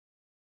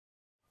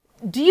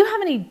Do you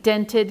have any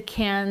dented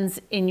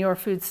cans in your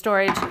food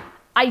storage?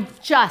 I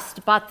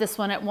just bought this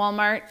one at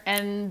Walmart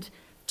and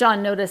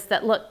John noticed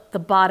that, look, the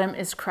bottom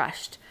is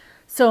crushed.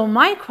 So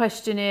my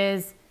question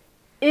is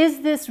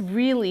this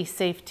really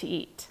safe to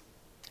eat?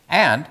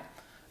 And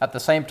at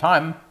the same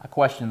time, a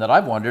question that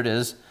I've wondered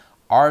is,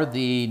 are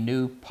the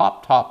new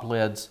pop-top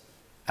lids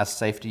as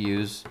safe to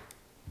use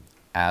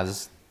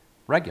as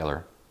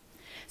regular?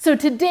 So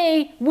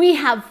today we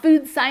have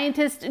food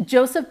scientist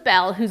Joseph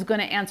Bell, who's going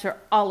to answer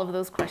all of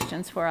those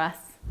questions for us.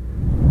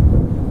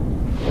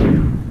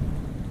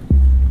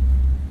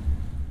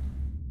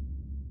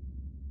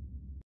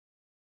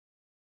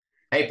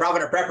 Hey,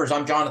 Provident Preppers,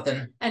 I'm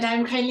Jonathan. And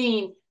I'm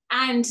Kylene.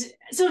 And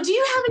so do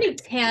you have any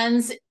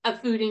cans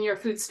of food in your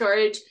food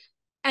storage?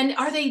 And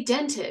are they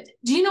dented?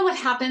 Do you know what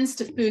happens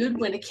to food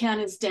when a can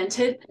is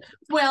dented?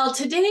 Well,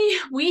 today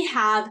we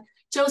have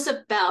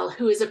Joseph Bell,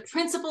 who is a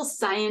principal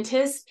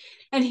scientist,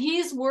 and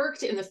he's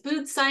worked in the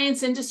food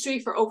science industry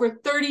for over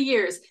 30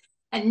 years.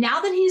 And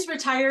now that he's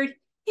retired,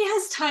 he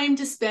has time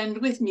to spend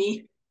with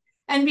me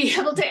and be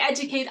able to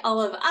educate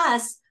all of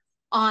us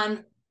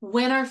on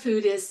when our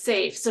food is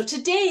safe. So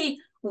today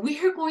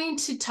we're going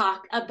to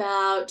talk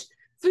about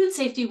food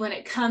safety when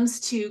it comes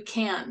to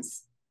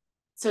cans.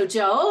 So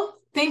Joe,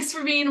 thanks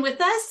for being with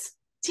us.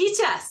 Teach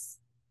us.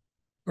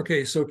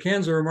 Okay, so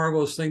cans are a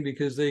marvelous thing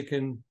because they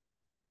can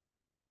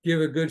give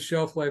a good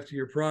shelf life to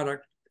your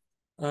product.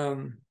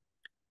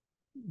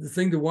 The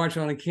thing to watch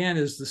on a can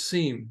is the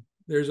seam.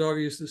 There's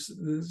obviously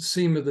the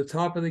seam at the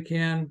top of the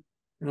can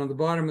and on the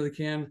bottom of the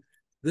can.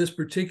 This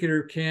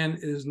particular can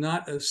is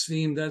not a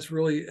seam. That's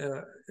really,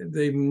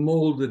 they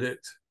molded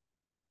it.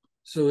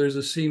 So there's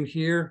a seam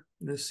here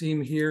and a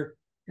seam here,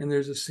 and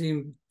there's a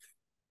seam,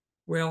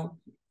 well,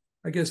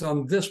 I guess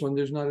on this one,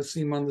 there's not a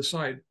seam on the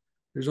side.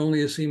 There's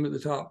only a seam at the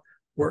top.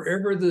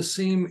 Wherever the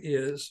seam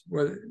is,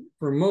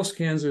 for most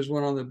cans, there's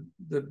one on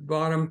the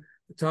bottom,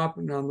 the top,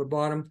 and on the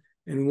bottom,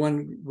 and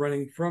one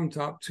running from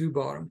top to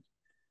bottom.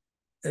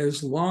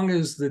 As long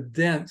as the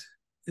dent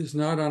is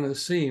not on a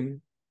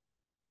seam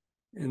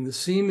and the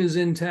seam is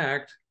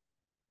intact,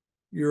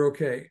 you're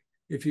okay.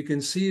 If you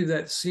can see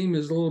that seam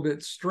is a little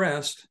bit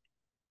stressed,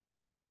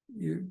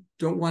 you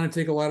don't want to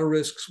take a lot of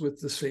risks with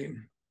the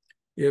seam.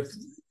 You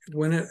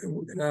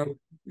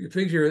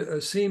figure a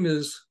seam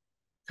is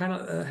kind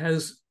of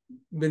has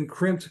been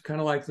crimped kind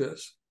of like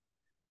this,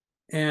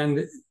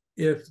 and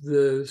if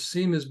the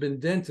seam has been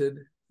dented,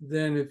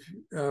 then if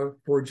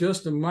for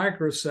just a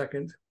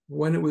microsecond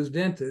when it was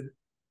dented,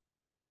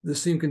 the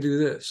seam can do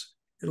this.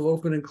 It'll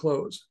open and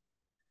close.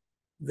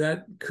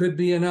 That could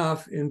be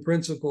enough in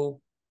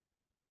principle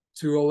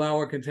to allow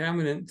a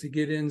contaminant to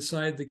get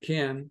inside the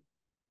can,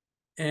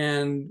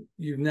 and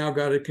you've now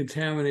got a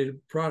contaminated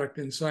product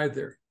inside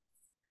there.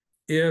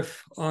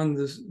 If on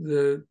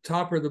the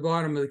top or the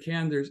bottom of the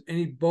can there's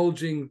any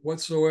bulging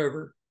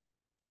whatsoever,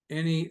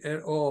 any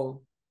at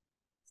all,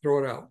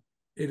 throw it out.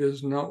 It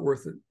is not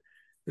worth it.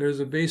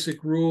 There's a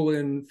basic rule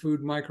in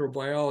food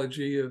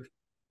microbiology of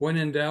when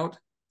in doubt,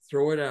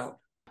 throw it out.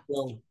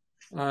 So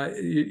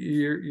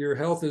your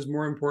health is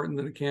more important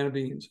than a can of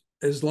beans.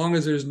 As long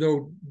as there's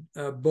no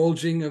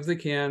bulging of the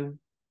can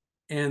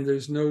and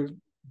there's no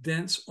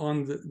dents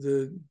on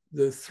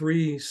the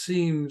three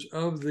seams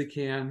of the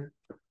can,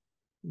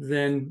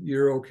 then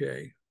you're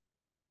okay.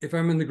 If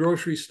I'm in the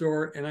grocery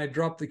store and I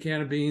drop the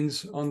can of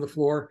beans on the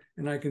floor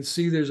and I can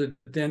see there's a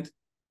dent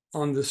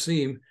on the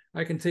seam,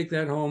 I can take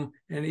that home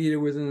and eat it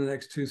within the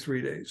next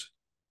 2-3 days,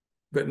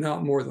 but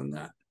not more than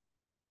that.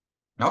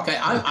 Okay,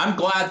 I'm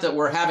glad that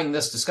we're having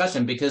this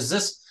discussion because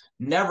this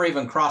never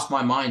even crossed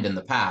my mind in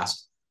the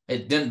past.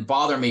 It didn't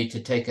bother me to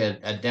take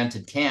a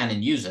dented can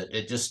and use it.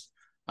 It just,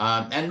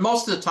 and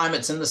most of the time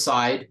it's in the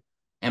side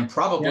and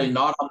probably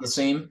not on the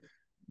seam.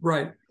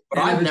 Right. But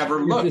I've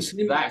never looked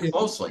that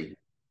closely.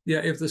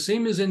 Yeah, if the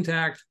seam is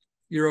intact,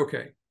 you're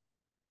okay.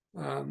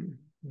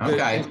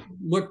 Okay.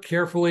 Look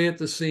carefully at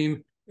the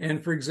seam.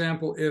 And for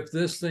example, if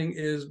this thing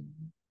is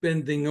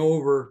bending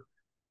over,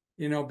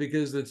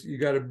 because you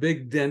got a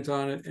big dent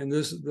on it and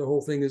the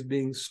whole thing is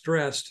being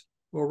stressed,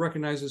 well,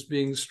 recognize it's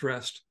being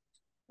stressed.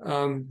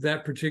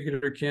 That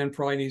particular can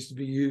probably needs to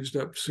be used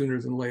up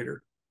sooner than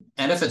later.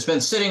 And if it's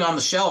been sitting on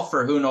the shelf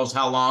for who knows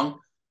how long,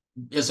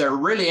 is there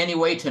really any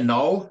way to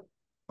know?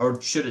 Or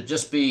should it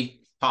just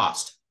be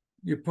tossed?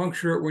 You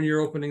puncture it when you're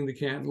opening the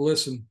can.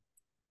 Listen,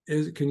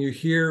 can you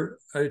hear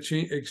an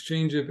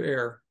exchange of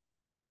air?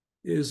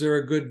 Is there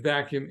a good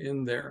vacuum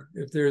in there?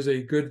 If there's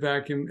a good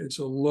vacuum, it's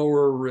a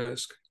lower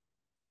risk.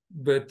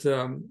 But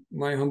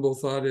my humble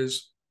thought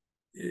is,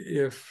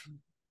 if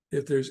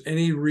there's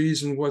any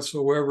reason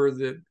whatsoever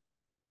that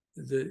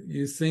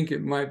you think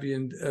it might be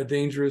a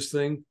dangerous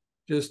thing,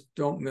 just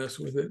don't mess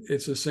with it.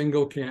 It's a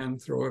single can,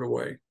 throw it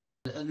away.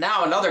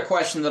 Now, another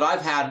question that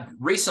I've had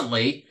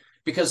recently,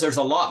 because there's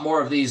a lot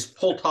more of these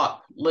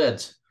pull-top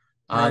lids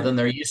than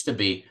there used to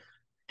be.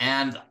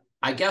 And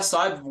I guess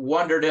I've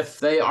wondered if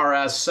they are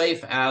as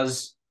safe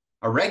as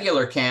a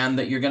regular can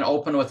that you're going to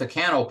open with a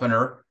can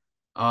opener,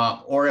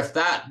 or if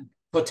that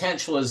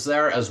potential is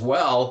there as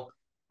well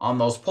on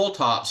those pull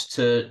tops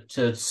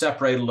to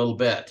separate a little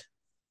bit?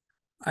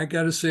 I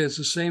got to say, it's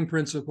the same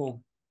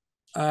principle.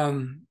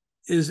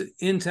 Is it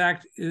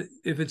intact?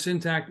 If it's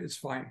intact, it's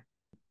fine.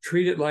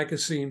 Treat it like a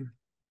seam.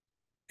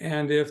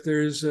 And if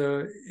there's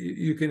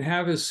you can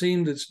have a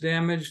seam that's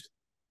damaged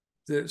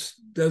that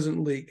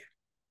doesn't leak.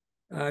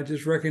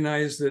 Just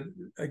recognize that,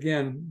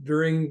 again,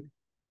 during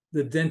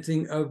the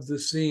denting of the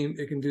seam,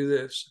 it can do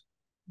this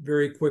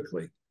very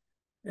quickly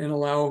and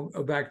allow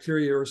a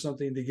bacteria or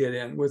something to get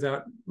in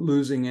without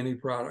losing any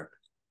product.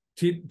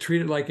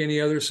 Treat it like any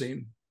other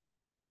seam.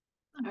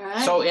 All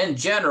right. So in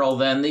general,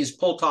 then, these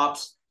pull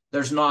tops,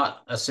 there's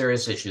not a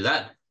serious issue.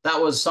 That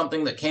was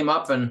something that came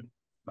up, and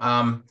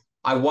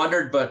I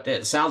wondered, but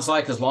it sounds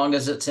like as long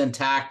as it's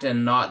intact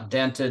and not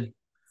dented,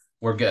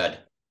 we're good.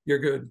 You're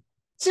good.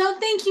 Joe,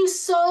 thank you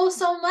so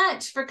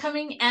much for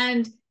coming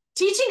and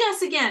teaching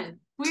us again.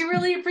 We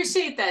really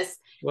appreciate this.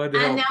 Glad to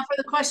help. And now for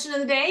the question of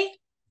the day.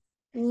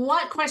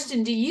 What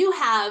question do you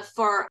have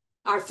for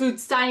our food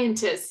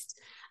scientist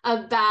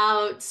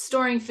about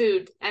storing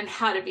food and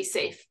how to be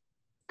safe?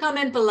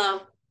 Comment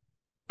below.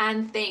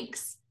 And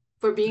thanks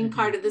for being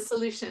part of the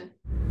solution.